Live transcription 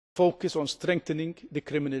focus on strengthening the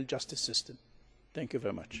criminal justice system. Thank you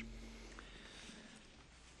very much.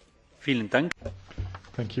 Vielen Dank.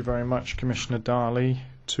 Thank you very much, Commissioner Dalli.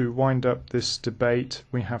 To wind up this debate,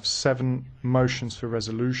 we have 7 motions for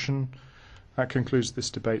resolution. That concludes this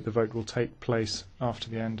debate. The vote will take place after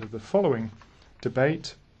the end of the following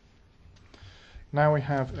debate. Now we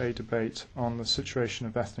have a debate on the situation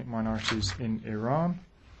of ethnic minorities in Iran.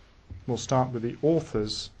 We'll start with the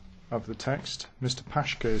authors of the text. Mr.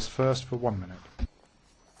 Paška is first for 1 minute.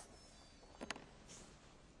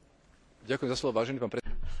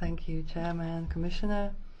 Thank you, Chairman,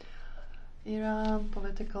 Commissioner. Iran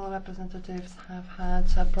political representatives have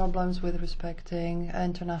had problems with respecting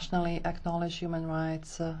internationally acknowledged human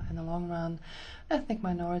rights in the long run. Ethnic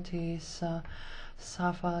minorities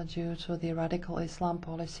suffer due to the radical Islam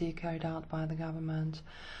policy carried out by the government.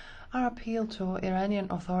 Our appeal to Iranian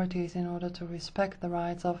authorities in order to respect the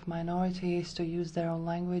rights of minorities to use their own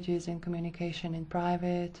languages in communication in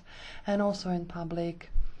private and also in public,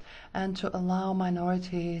 and to allow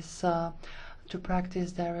minorities to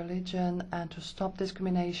practice their religion and to stop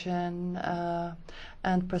discrimination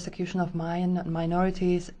and persecution of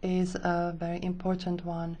minorities is a very important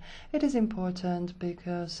one. It is important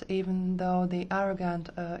because even though the arrogant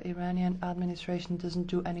Iranian administration doesn't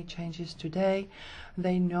do any changes today,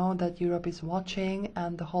 they know that Europe is watching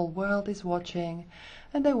and the whole world is watching,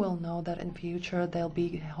 and they will know that in future they'll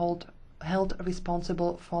be held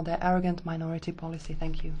responsible for their arrogant minority policy.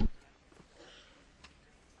 Thank you.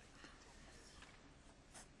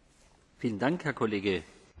 Thank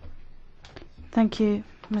you,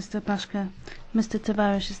 Mr. Paška. Mr.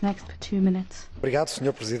 Tavares is next for 2 minutes.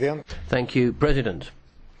 Thank you, President.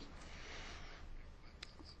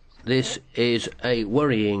 This is a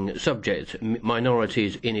worrying subject.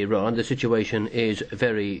 Minorities in Iran. The situation is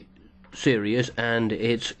very serious and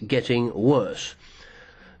it's getting worse.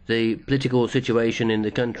 The political situation in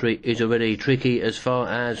the country is already tricky as far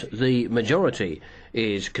as the majority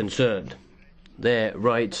is concerned. Their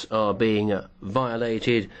rights are being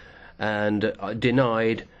violated and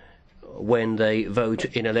denied when they vote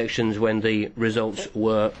in elections when the results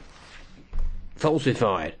were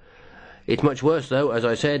falsified. It's much worse, though, as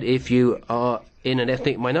I said, if you are in an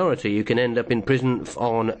ethnic minority. You can end up in prison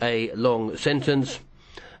on a long sentence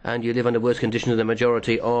and you live under worse conditions than the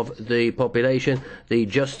majority of the population. The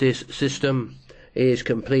justice system is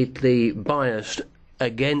completely biased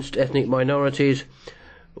against ethnic minorities.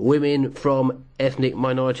 Women from ethnic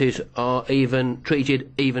minorities are even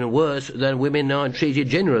treated even worse than women are treated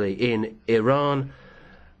generally in Iran,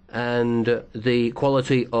 and the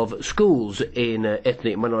quality of schools in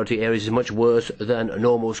ethnic minority areas is much worse than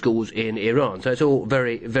normal schools in Iran. So it's all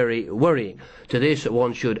very, very worrying. To this,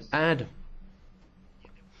 one should add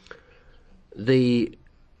the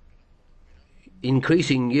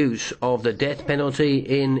increasing use of the death penalty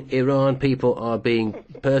in Iran. People are being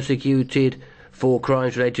persecuted for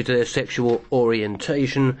crimes related to their sexual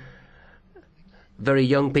orientation. Very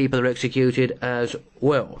young people are executed as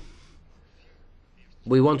well.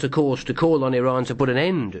 We want, of course, to call on Iran to put an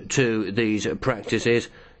end to these practices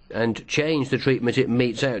and change the treatment it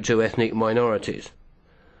metes out to ethnic minorities.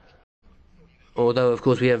 Although, of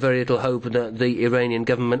course, we have very little hope that the Iranian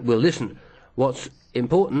government will listen. What's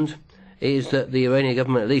important is that the Iranian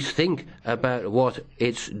government at least think about what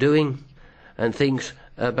it's doing and thinks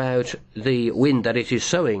about the wind that it is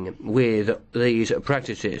sowing with these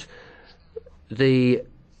practices. The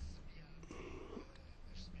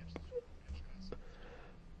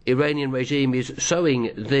Iranian regime is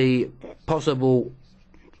sowing the possible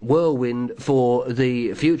whirlwind for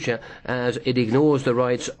the future as it ignores the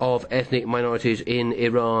rights of ethnic minorities in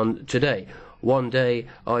Iran today. One day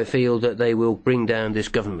I feel that they will bring down this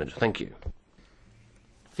government. Thank you.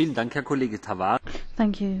 Thank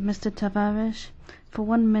you, Mr. Tavares. For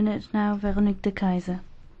 1 minute now, Véronique de Keyser.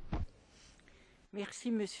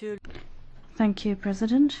 Thank you,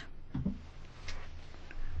 President.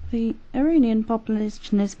 The Iranian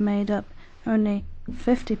population is made up only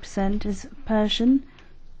 50% is Persian,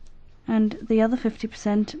 and the other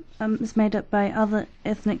 50% is made up by other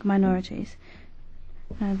ethnic minorities.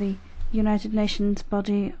 The United Nations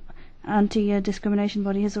body, anti-discrimination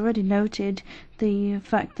body, has already noted the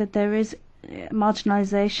fact that there is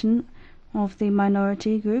marginalization of the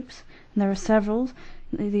minority groups, and there are several: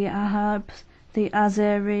 the Arabs, the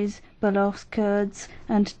Azeris, Balochs, Kurds,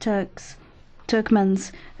 and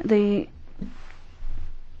Turkmens. The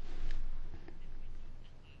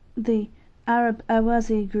Arab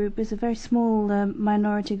Awazi group is a very small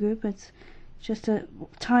minority group. It's just a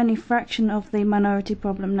tiny fraction of the minority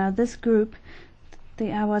problem. Now, this group, the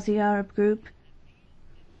Awazi Arab group,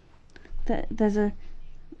 there's a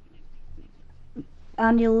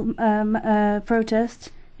annual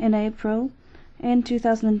protest in April. In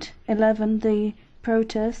 2011, the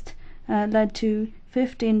protest led to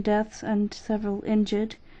 15 deaths and several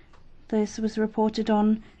injured. This was reported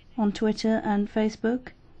on Twitter and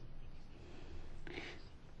Facebook.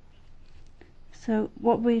 So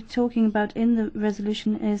what we're talking about in the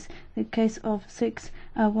resolution is the case of 6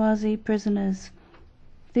 Ahwazi prisoners.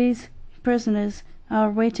 These prisoners are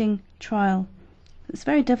awaiting trial. It's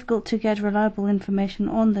very difficult to get reliable information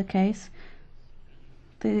on the case.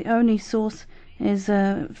 The only source is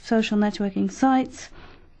social networking sites,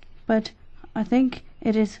 but I think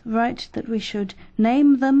it is right that we should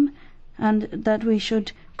name them and that we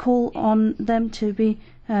should call on them to be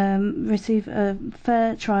receive a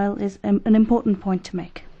fair trial is an important point to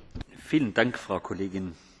make. Vielen Dank, Frau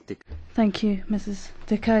Kollegin. Thank you, Mrs.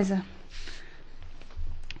 De Keyser.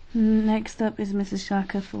 Next up is Mrs.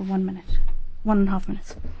 Schaake for 1 minute, 1.5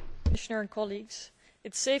 minutes. Commissioner and colleagues,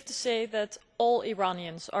 it's safe to say that all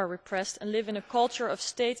Iranians are repressed and live in a culture of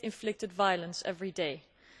state-inflicted violence every day.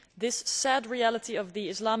 This sad reality of the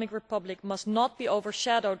Islamic Republic must not be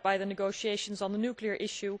overshadowed by the negotiations on the nuclear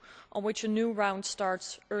issue, on which a new round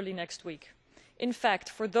starts early next week. In fact,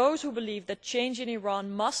 for those who believe that change in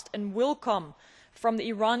Iran must and will come from the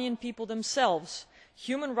Iranian people themselves,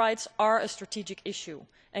 human rights are a strategic issue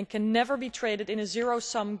and can never be traded in a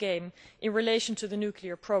zero-sum game in relation to the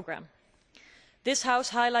nuclear programme. This House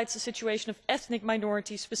highlights the situation of ethnic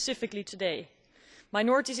minorities specifically today.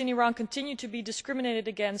 Minorities in Iran continue to be discriminated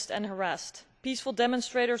against and harassed. Peaceful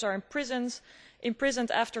demonstrators are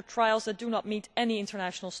imprisoned after trials that do not meet any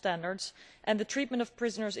international standards, and the treatment of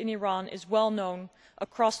prisoners in Iran is well known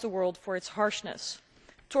across the world for its harshness.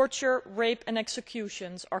 Torture, rape and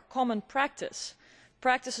executions are common practice,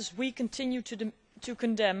 practices we continue to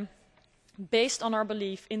condemn based on our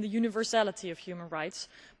belief in the universality of human rights,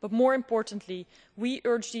 but more importantly, we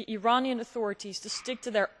urge the Iranian authorities to stick to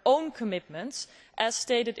their own commitments as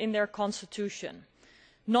stated in their constitution.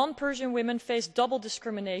 Non-Persian women face double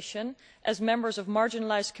discrimination as members of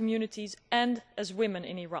marginalised communities and as women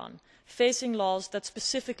in Iran, facing laws that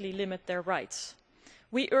specifically limit their rights.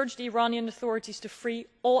 We urge the Iranian authorities to free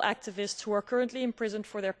all activists who are currently imprisoned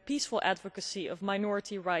for their peaceful advocacy of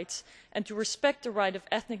minority rights and to respect the right of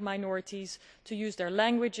ethnic minorities to use their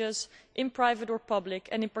languages in private or public,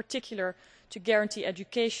 and in particular to guarantee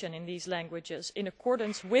education in these languages in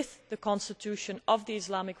accordance with the Constitution of the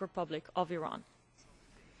Islamic Republic of Iran.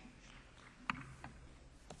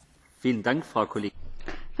 Thank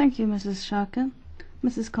you, Mrs. Schaake.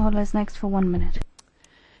 Mrs. Korhola is next for 1 minute.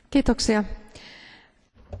 Kiitoksia.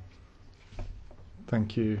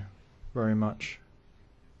 Thank you very much.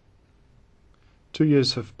 2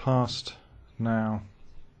 years have passed now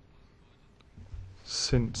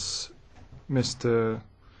since Mr.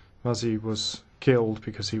 Vazi was killed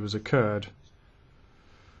because he was a Kurd.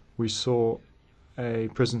 We saw a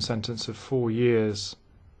prison sentence of 4 years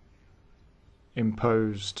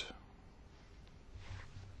imposed.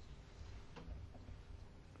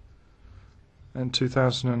 In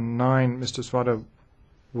 2009, Mr. Svada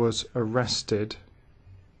was arrested.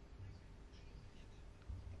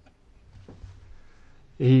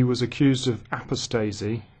 He was accused of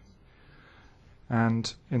apostasy,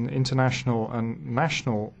 and in international and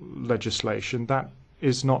national legislation that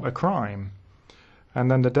is not a crime.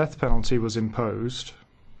 And then the death penalty was imposed,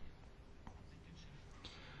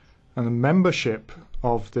 and the membership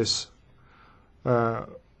of this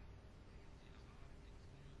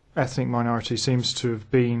ethnic minority seems to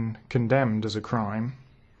have been condemned as a crime.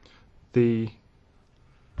 The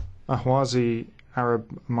Ahwazi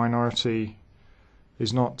Arab minority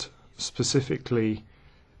is not specifically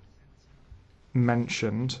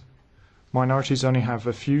mentioned. Minorities only have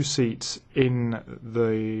a few seats in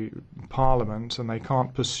the parliament, and they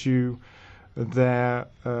can't pursue their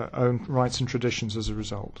own rights and traditions as a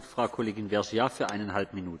result. Frau Kollegin Vergiat für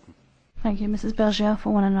 1,5 Minuten. Thank you, Mrs. Berger,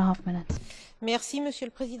 for 1.5 minutes. Merci, Monsieur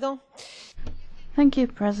le Président. Thank you,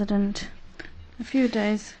 President. A few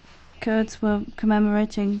days, Kurds were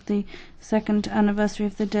commemorating the 2nd anniversary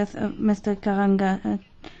of the death of Mr. Karanga, a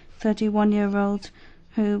 31-year-old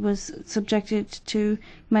who was subjected to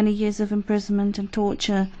many years of imprisonment and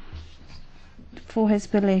torture for his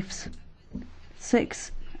beliefs.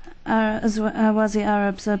 6 Ahwazi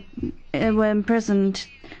Arabs were imprisoned.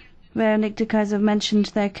 Véronique de Keyser mentioned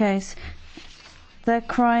their case. Their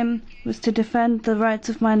crime was to defend the rights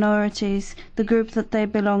of minorities, the group that they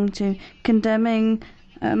belong to, condemning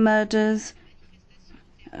murders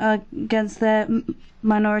against their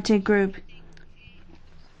minority group.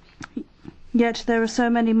 Yet there are so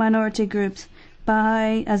many minority groups,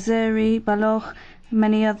 Baha'i, Azeri, Baloch,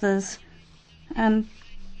 many others. And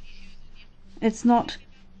it's not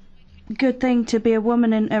a good thing to be a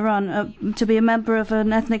woman in Iran, to be a member of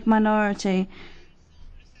an ethnic minority.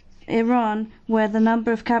 Iran, where the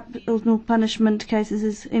number of capital punishment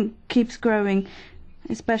cases keeps growing,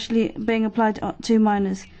 especially being applied to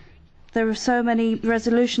minors. There are so many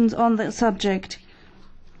resolutions on the subject.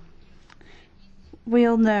 We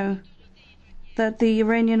all know that the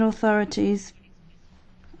Iranian authorities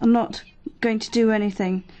are not going to do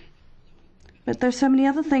anything. But there are so many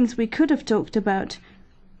other things we could have talked about,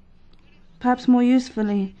 perhaps more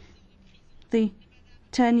usefully. The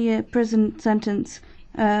 10-year prison sentence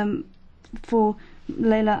for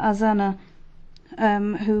Leyla Azana,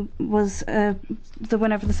 who was the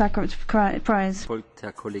winner of the Sakharov Prize.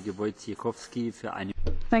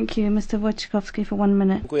 Thank you, Mr. Wojciechowski, for 1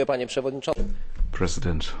 minute.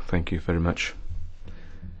 President, thank you very much.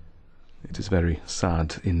 It is very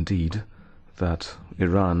sad indeed that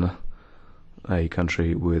Iran, a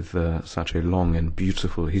country with such a long and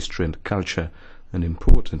beautiful history and culture, an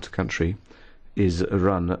important country, is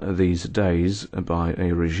run these days by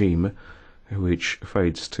a regime which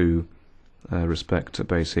fails to respect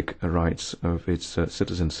basic rights of its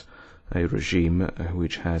citizens, a regime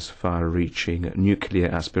which has far-reaching nuclear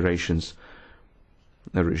aspirations,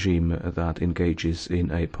 a regime that engages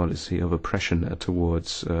in a policy of oppression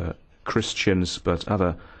towards Christians, but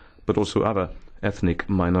also other ethnic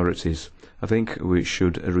minorities. I think we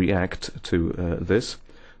should react to this.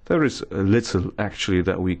 There is little actually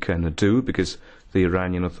that we can do because the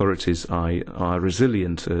Iranian authorities are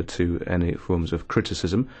resilient to any forms of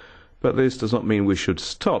criticism, but this does not mean we should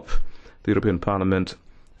stop. The European Parliament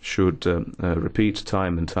should repeat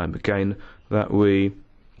time and time again that we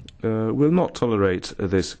will not tolerate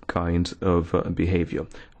this kind of behaviour.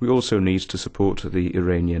 We also need to support the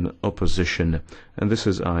Iranian opposition, and this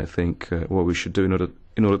is, I think, what we should do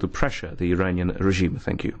in order to pressure the Iranian regime.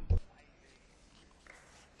 Thank you.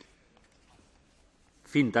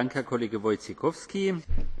 Vielen Dank, Herr Kollege Wojciechowski.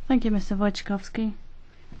 Thank you, Mr. Wojciechowski.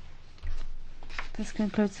 This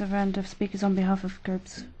concludes the round of speakers on behalf of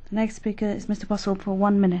groups. The next speaker is Mr. Posselt for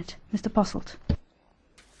 1 minute. Mr. Posselt.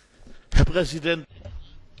 Herr Präsident.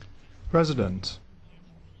 President,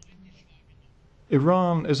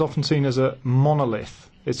 Iran is often seen as a monolith.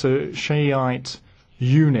 It's a Shiite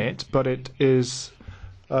unit, but it is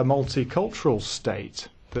a multicultural state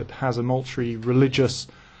that has a multi-religious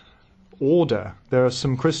order. There are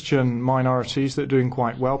some Christian minorities that are doing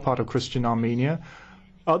quite well, part of Christian Armenia.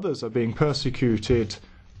 Others are being persecuted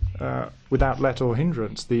without let or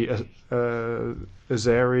hindrance. The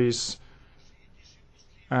Azeris,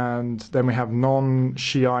 and then we have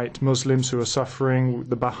non-Shiite Muslims who are suffering.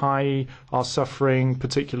 The Baha'i are suffering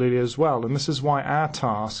particularly as well. And this is why our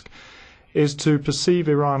task is to perceive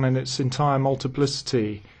Iran in its entire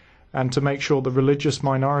multiplicity and to make sure the religious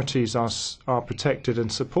minorities are protected and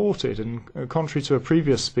supported. And contrary to a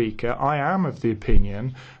previous speaker, I am of the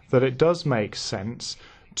opinion that it does make sense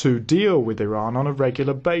to deal with Iran on a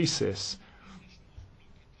regular basis.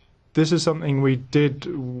 This is something we did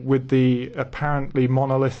with the apparently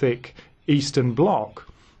monolithic Eastern Bloc,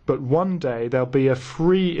 but one day there'll be a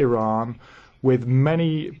free Iran with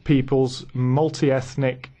many peoples,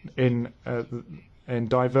 multi-ethnic in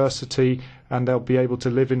diversity, and they'll be able to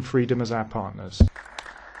live in freedom as our partners.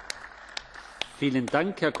 Vielen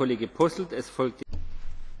Dank, Herr Kollege Posselt. Es folgt.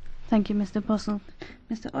 Thank you, Mr. Posselt.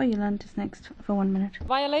 Mr. Ojuland is next for 1 minute.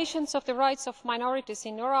 Violations of the rights of minorities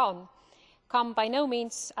in Iran come by no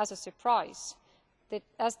means as a surprise,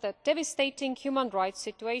 as the devastating human rights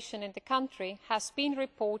situation in the country has been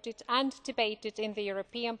reported and debated in the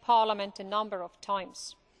European Parliament a number of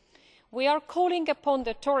times. We are calling upon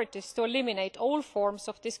the authorities to eliminate all forms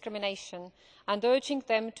of discrimination and urging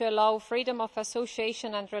them to allow freedom of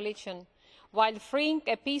association and religion, while freeing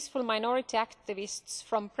peaceful minority activists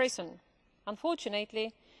from prison.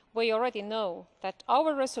 Unfortunately, we already know that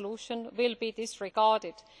our resolution will be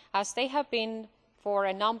disregarded, as they have been for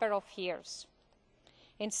a number of years.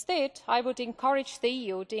 Instead, I would encourage the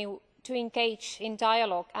EU to engage in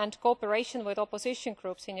dialogue and cooperation with opposition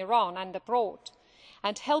groups in Iran and abroad,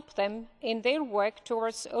 and help them in their work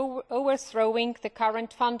towards overthrowing the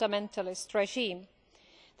current fundamentalist regime.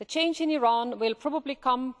 The change in Iran will probably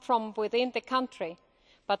come from within the country,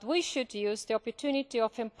 but we should use the opportunity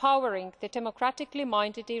of empowering the democratically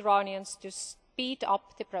minded Iranians to speed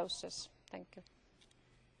up the process. Thank you.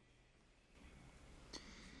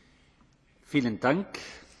 Vielen Dank,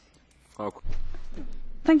 Frau.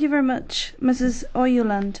 Thank you very much, Mrs.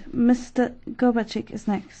 Ojuland. Mr. Gróbarczyk is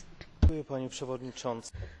next.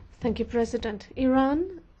 Thank you, President.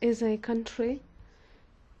 Iran is a country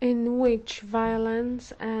in which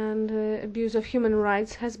violence and abuse of human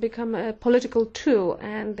rights has become a political tool,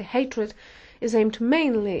 and the hatred is aimed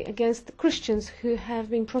mainly against Christians who have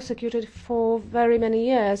been persecuted for very many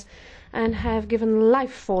years and have given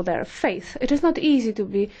life for their faith. It is not easy to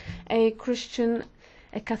be a Christian,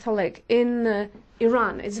 a Catholic in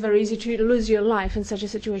Iran. It's very easy to lose your life in such a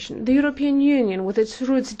situation. The European Union, with its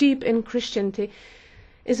roots deep in Christianity,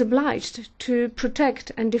 is obliged to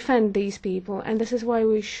protect and defend these people, and this is why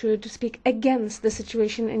we should speak against the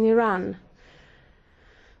situation in Iran.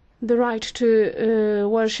 The right to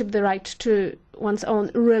worship, the right to one's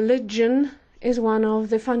own religion is one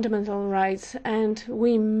of the fundamental rights, and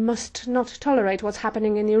we must not tolerate what's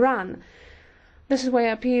happening in Iran. This is why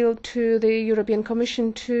I appeal to the European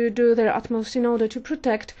Commission to do their utmost in order to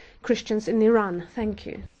protect Christians in Iran. Thank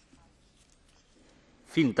you.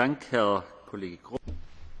 Vielen Dank, Herr Kollege.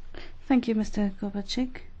 Thank you, Mr.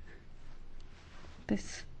 Gróbarczyk.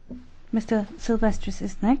 Mr. Silvestris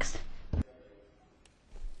is next.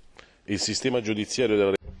 Il sistema giudiziario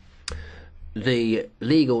della The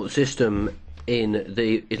legal system in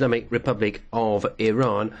the Islamic Republic of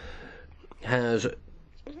Iran has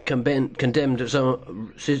condemned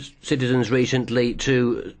some citizens recently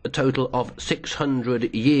to a total of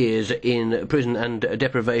 600 years in prison and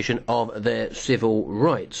deprivation of their civil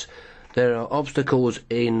rights. There are obstacles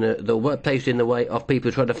placed in the way of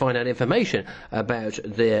people trying to find out information about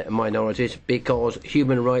their minorities because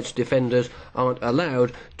human rights defenders aren't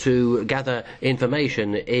allowed to gather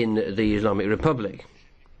information in the Islamic Republic.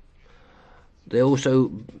 They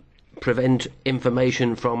also prevent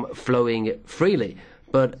information from flowing freely.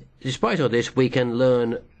 But despite all this, we can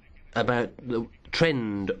learn about the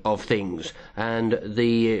trend of things, and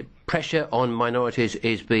the pressure on minorities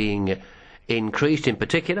is being increased, in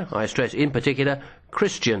particular, I stress in particular,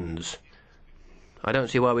 Christians. I don't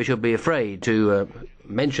see why we should be afraid to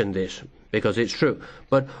mention this, because it's true.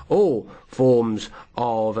 But all forms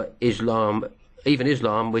of Islam, even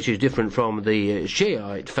Islam, which is different from the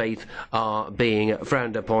Shiite faith, are being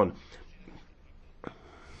frowned upon.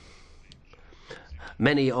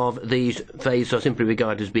 Many of these faiths are simply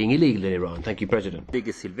regarded as being illegal in Iran. Thank you, President. Thank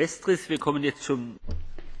you,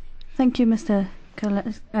 Mr.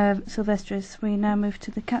 Silvestris. We now move to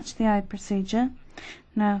the Catch the Eye procedure.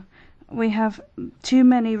 Now, we have too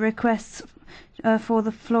many requests for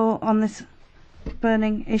the floor on this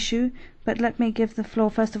burning issue, but let me give the floor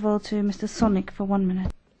first of all to Mr. Sonik for 1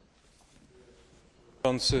 minute.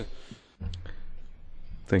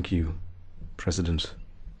 Thank you, President.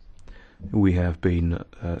 We have been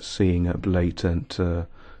seeing blatant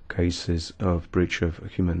cases of breach of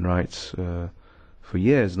human rights for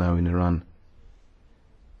years now in Iran.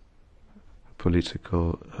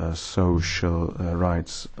 Political, social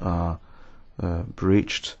rights are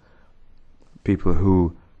breached. People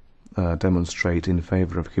who demonstrate in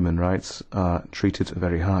favor of human rights are treated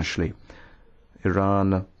very harshly.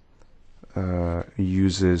 Iran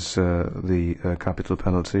uses the capital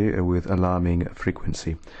penalty with alarming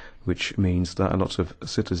frequency, which means that a lot of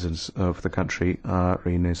citizens of the country are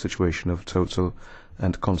in a situation of total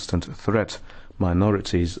and constant threat.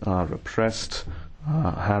 Minorities are oppressed,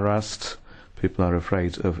 are harassed, people are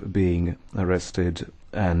afraid of being arrested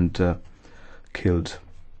and killed.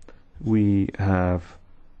 We have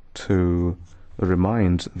to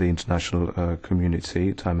remind the international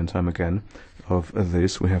community time and time again of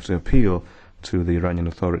this. We have to appeal to the Iranian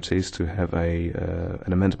authorities to have an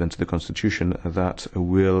amendment to the constitution that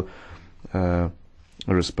will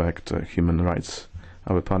respect human rights.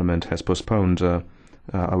 Our parliament has postponed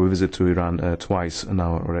our visit to Iran twice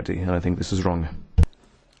now already, and I think this is wrong.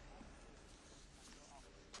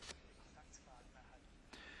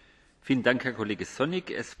 Thank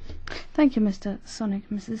you, Mr. Sonik.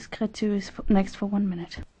 Mrs. Creţu is next for 1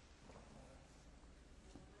 minute.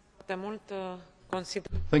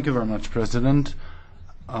 Thank you very much, President.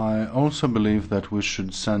 I also believe that we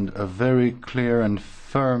should send a very clear and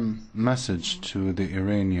firm message to the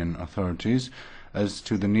Iranian authorities as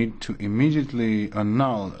to the need to immediately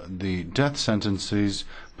annul the death sentences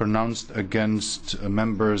pronounced against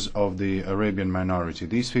members of the Arabian minority.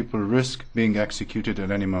 These people risk being executed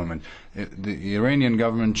at any moment. The Iranian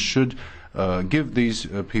government should give these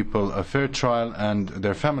people a fair trial, and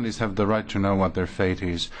their families have the right to know what their fate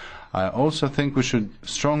is. I also think we should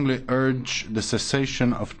strongly urge the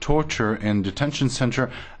cessation of torture in detention center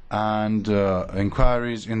and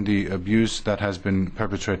inquiries in the abuse that has been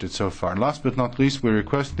perpetrated so far. Last but not least, we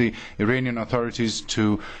request the Iranian authorities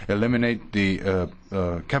to eliminate the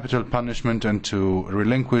capital punishment and to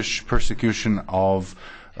relinquish persecution of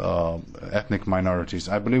ethnic minorities.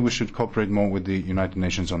 I believe we should cooperate more with the United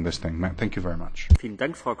Nations on this thing. Thank you very much. Vielen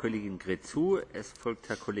Dank, Frau Kollegin Creţu. Es folgt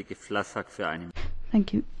Herr Kollege Vlasák für eine Minute.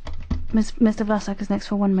 Thank you. Mr. Vlasák is next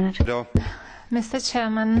for 1 minute. Mr.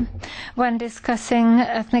 Chairman, when discussing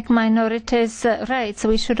ethnic minorities' rights,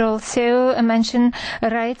 we should also mention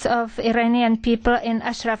rights of Iranian people in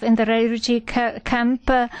Ashraf, in the refugee camp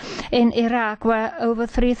in Iraq, where over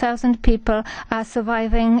 3,000 people are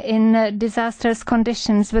surviving in disastrous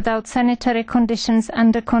conditions, without sanitary conditions,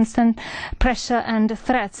 under constant pressure and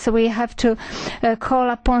threats. We have to call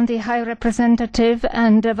upon the High Representative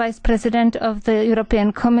and Vice President of the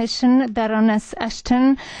European Commission, Baroness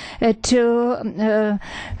Ashton, to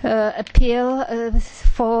appeal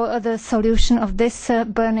for the solution of this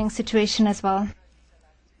burning situation as well.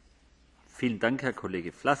 Vielen Dank, Herr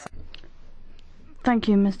Kollege Vlasák. Thank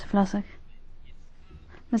you, Mr. Vlasák.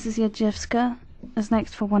 Mrs. Eija-Riitta is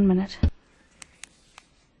next for 1 minute.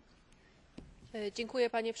 Dziękuję,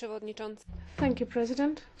 panie przewodniczący. Thank you,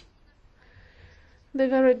 President. The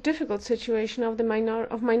very difficult situation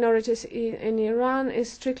of minorities in Iran is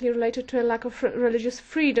strictly related to a lack of religious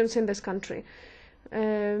freedoms in this country.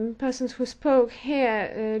 Persons who spoke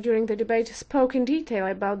here during the debate spoke in detail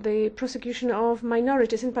about the prosecution of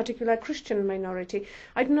minorities, in particular Christian minority.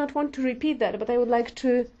 I do not want to repeat that, but I would like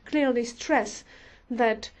to clearly stress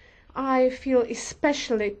that I feel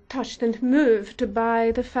especially touched and moved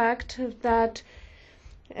by the fact that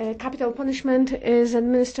capital punishment is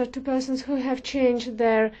administered to persons who have changed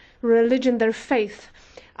their religion, their faith.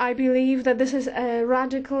 I believe that this is a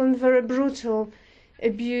radical and very brutal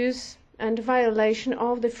abuse and violation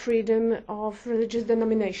of the freedom of religious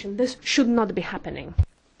denomination. This should not be happening.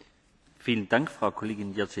 Vielen Dank, Frau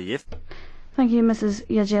Kollegin Eija-Riitta. Thank you, Mrs.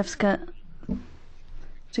 Eija-Riitta.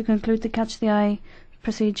 To conclude the Catch the Eye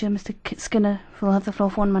procedure, Mr. Skinner will have the floor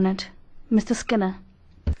for 1 minute. Mr. Skinner.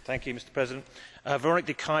 Thank you, Mr. President. Véronique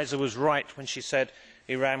de Keyser was right when she said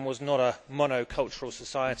Iran was not a monocultural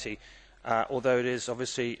society, although it is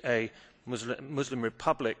obviously a Muslim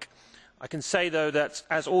republic. I can say, though, that,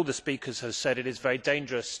 as all the speakers have said, it is very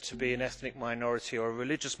dangerous to be an ethnic minority or a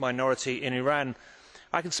religious minority in Iran.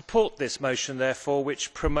 I can support this motion, therefore,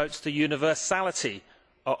 which promotes the universality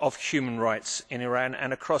of human rights in Iran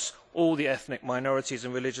and across all the ethnic minorities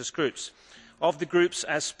and religious groups. Of the groups,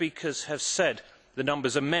 as speakers have said, the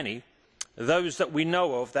numbers are many. Those that we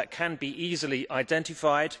know of that can be easily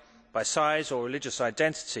identified by size or religious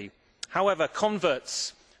identity. However,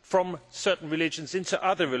 converts from certain religions into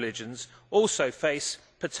other religions also face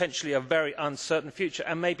potentially a very uncertain future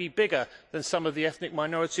and may be bigger than some of the ethnic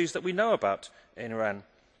minorities that we know about in Iran.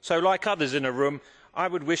 So, like others in a room, I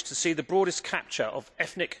would wish to see the broadest capture of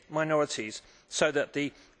ethnic minorities so that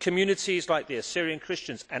the communities like the Assyrian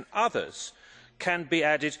Christians and others can be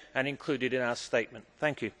added and included in our statement.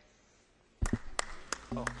 Thank you.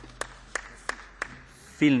 Thank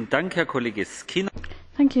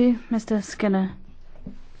you, Mr. Skinner.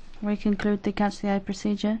 We conclude the Catch the Eye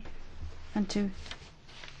procedure, and to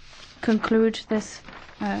conclude this,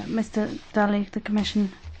 Mr. Dalli, the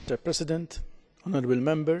Commission. Mr. President, honourable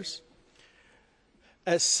members,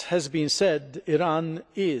 as has been said, Iran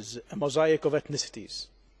is a mosaic of ethnicities,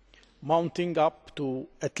 mounting up to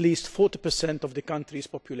at least 40% of the country's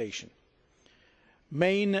population.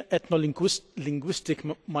 Main ethno-linguistic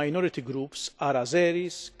minority groups are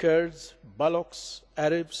Azeris, Kurds, Balochs,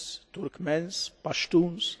 Arabs, Turkmens,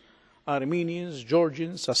 Pashtuns, Armenians,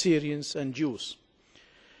 Georgians, Assyrians and Jews.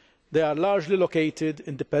 They are largely located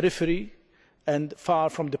in the periphery and far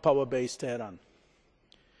from the power-based Tehran.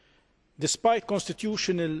 Despite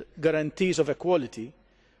constitutional guarantees of equality,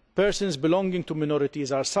 persons belonging to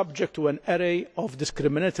minorities are subject to an array of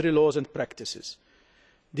discriminatory laws and practices.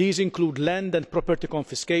 These include land and property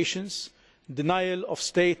confiscations, denial of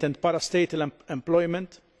state and parastatal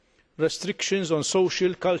employment, restrictions on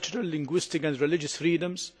social, cultural, linguistic and religious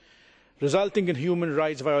freedoms, resulting in human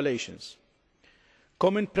rights violations.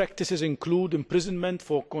 Common practices include imprisonment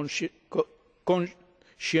for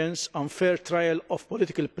conscience, unfair trial of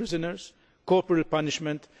political prisoners, corporal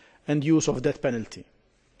punishment and use of death penalty,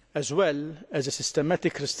 as well as a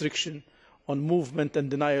systematic restriction on movement and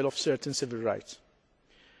denial of certain civil rights.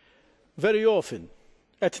 Very often,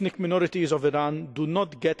 ethnic minorities of Iran do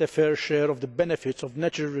not get a fair share of the benefits of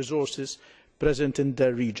natural resources present in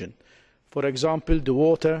their region. For example, the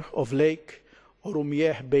water of Lake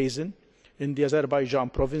Urmiyeh Basin in the Azerbaijan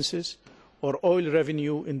provinces, or oil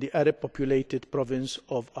revenue in the Arab populated province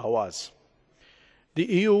of Awaz. The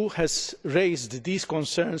EU has raised these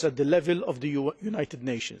concerns at the level of the United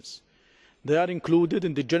Nations. They are included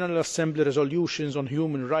in the General Assembly resolutions on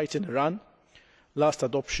human rights in Iran, last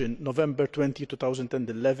adoption November 20,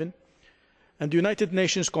 2011, and the United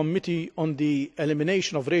Nations Committee on the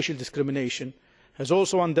Elimination of Racial Discrimination has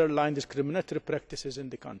also underlined discriminatory practices in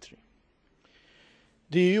the country.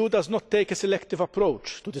 The EU does not take a selective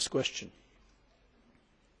approach to this question.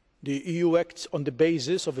 The EU acts on the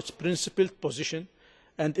basis of its principled position,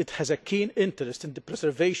 and it has a keen interest in the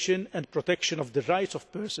preservation and protection of the rights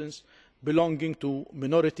of persons belonging to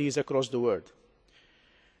minorities across the world.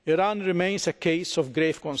 Iran remains a case of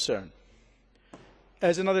grave concern.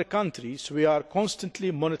 As in other countries, we are constantly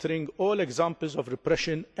monitoring all examples of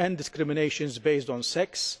repression and discrimination based on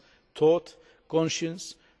sex, thought,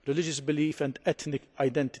 conscience, religious belief and ethnic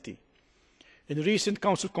identity. In recent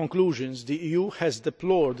Council conclusions, the EU has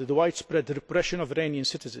deplored the widespread repression of Iranian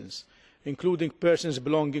citizens, including persons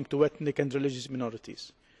belonging to ethnic and religious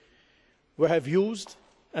minorities. We have used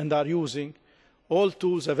and are using all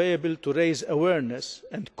tools available to raise awareness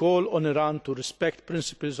and call on Iran to respect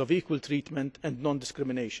principles of equal treatment and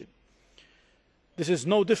non-discrimination. This is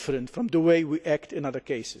no different from the way we act in other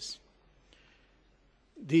cases.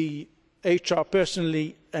 The HR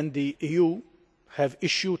personally and the EU have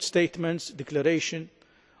issued statements, declarations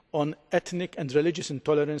on ethnic and religious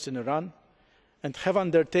intolerance in Iran and have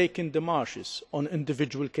undertaken démarches on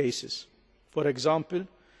individual cases. For example,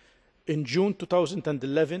 in June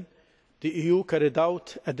 2011, the EU carried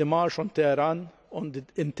out a démarche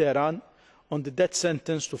in Tehran on the death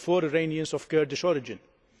sentence to 4 Iranians of Kurdish origin.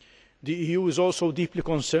 The EU is also deeply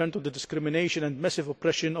concerned with the discrimination and massive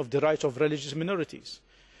oppression of the rights of religious minorities.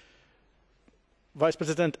 Vice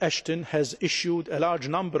President Ashton has issued a large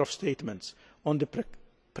number of statements on the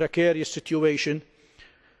precarious situation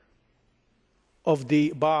of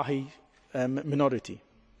the Baha'i minority.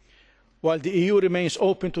 While the EU remains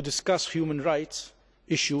open to discuss human rights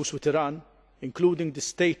issues with Iran, including the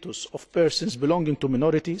status of persons belonging to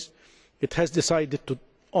minorities, it has decided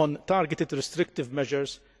on targeted restrictive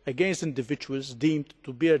measures against individuals deemed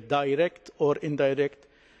to bear direct or indirect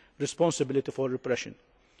responsibility for repression.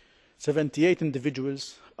 78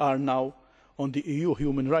 individuals are now on the EU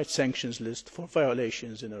human rights sanctions list for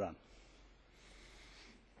violations in Iran.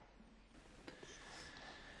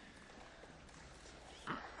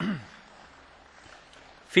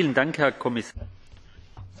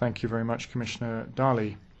 Thank you very much, Commissioner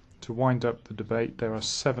Dalli. To wind up the debate, there are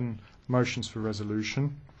 7 motions for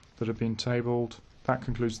resolution that have been tabled. That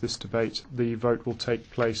concludes this debate. The vote will take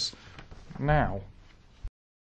place now.